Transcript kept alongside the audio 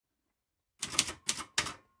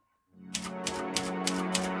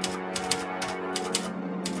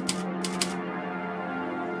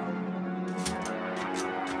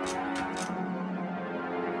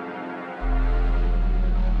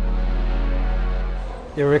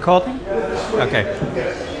You're recording? Okay.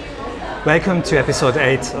 Welcome to episode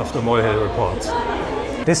 8 of the Molehill Report.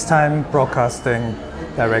 This time broadcasting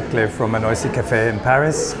directly from a noisy cafe in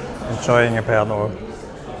Paris, enjoying a Pernod.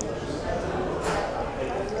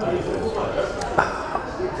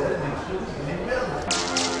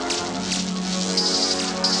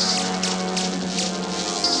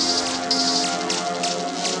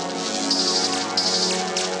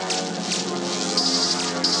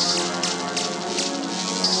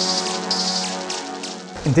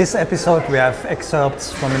 In this episode we have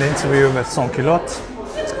excerpts from an interview with Sansculotte,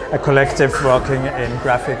 a collective working in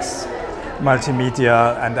graphics,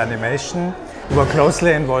 multimedia and animation. We were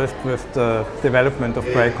closely involved with the development of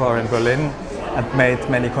breakcore in Berlin and made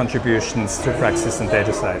many contributions to Praxis and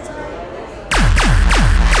Datacide.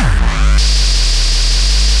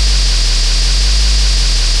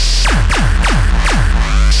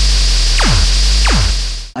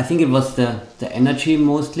 I think it was the energy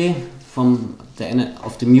mostly from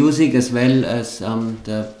of the music as well as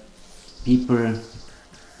the people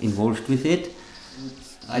involved with it.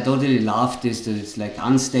 I totally love this, that it's like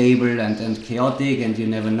unstable and chaotic and you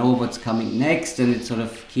never know what's coming next, and it sort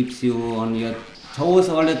of keeps you on your toes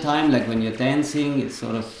all the time, like when you're dancing. It's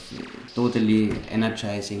sort of totally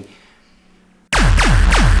energizing.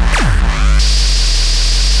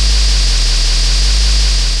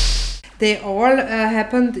 They all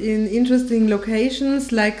happened in interesting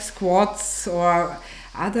locations like squats or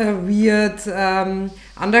other weird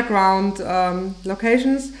underground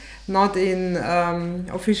locations, not in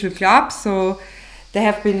official clubs. So they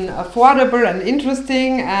have been affordable and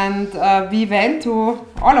interesting, and we went to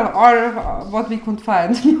all what we could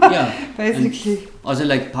find. Yeah, basically. And also,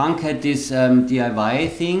 like punk had this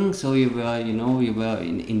DIY thing, so you were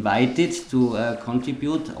invited to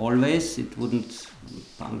contribute always.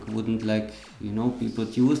 Punk wouldn't be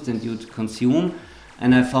produced and you'd consume,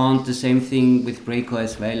 and I found the same thing with breakcore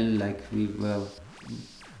as well. Like we were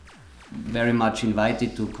very much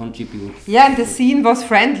invited to contribute. Yeah, and the scene was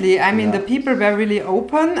friendly. I mean, the people were really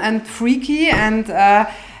open and freaky, and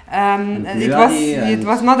it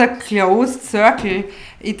was not a closed circle.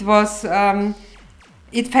 It was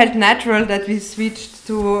it felt natural that we switched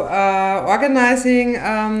to organizing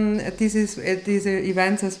these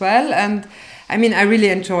events as well. And I mean, I really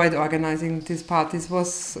enjoyed organizing these parties. It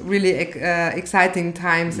was really exciting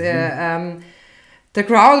times. The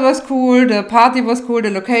crowd was cool, the party was cool,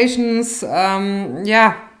 the locations,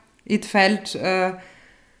 yeah, it felt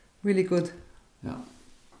really good. Yeah.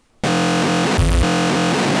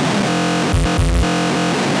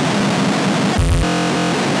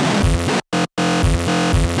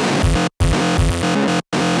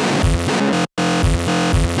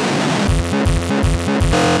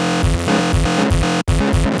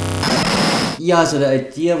 Yeah, so the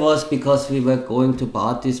idea was, because we were going to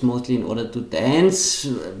parties mostly in order to dance,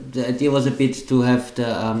 the idea was a bit to have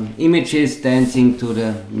the images dancing to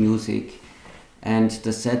the music, and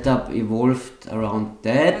the setup evolved around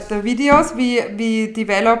that. The videos, we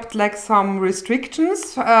developed like some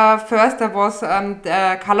restrictions. First there was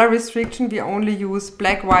the color restriction. We only use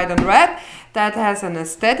black, white and red. That has an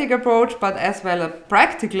aesthetic approach, but as well a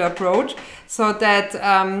practical approach, so that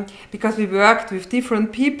because we worked with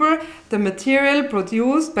different people, the material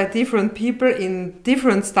produced by different people in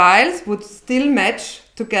different styles would still match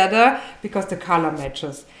together because the color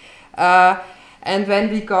matches. And when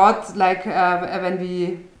we got when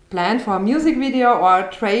we planned for a music video or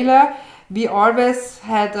a trailer, we always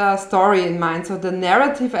had a story in mind. So the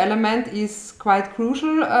narrative element is quite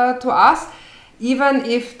crucial to us. Even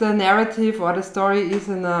if the narrative or the story is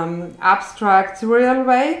in an abstract, surreal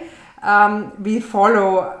way, we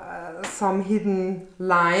follow some hidden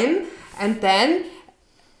line, and then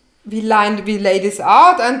we lay this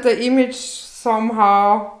out, and the image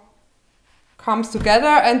somehow comes together,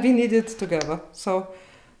 and we need it together. So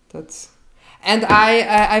that's. And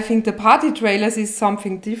I think the party trailers is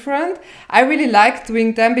something different. I really like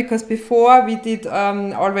doing them because before we did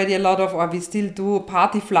already a lot of, or we still do,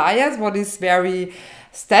 party flyers, what is very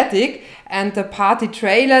static. And the party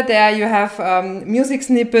trailer, there you have music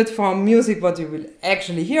snippet from music what you will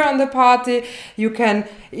actually hear on the party. You can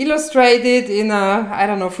illustrate it in a, I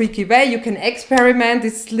don't know, freaky way. You can experiment.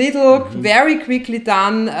 It's little, very quickly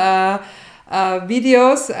done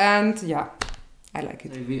videos, and yeah. I like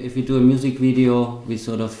it. If we do a music video, we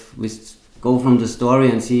go from the story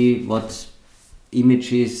and see what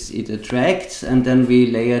images it attracts, and then we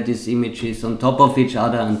layer these images on top of each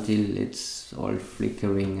other until it's all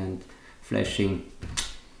flickering and flashing.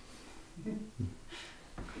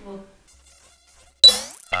 Cool.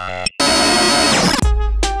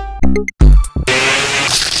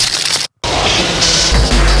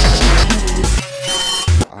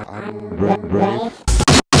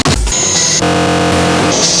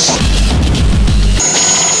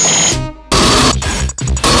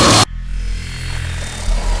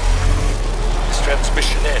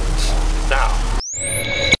 transmission ends now.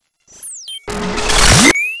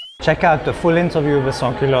 Check out the full interview with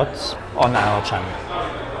sansculotte on our channel.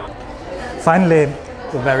 Finally,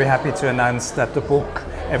 we're very happy to announce that the book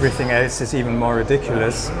Everything Else is Even More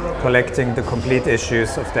Ridiculous, collecting the complete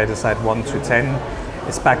issues of Datacide 1 to 10,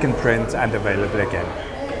 is back in print and available again.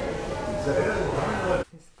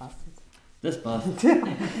 Das passt.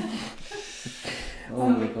 Oh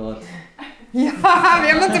mein Gott. Ja,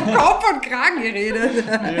 wir haben uns im Kopf und Kragen geredet.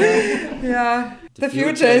 Ja. The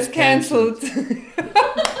future is cancelled.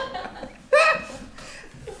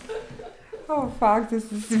 Oh fuck, das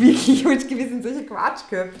ist wirklich gut gewesen, solche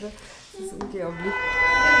Quatschköpfe. Das ist unglaublich.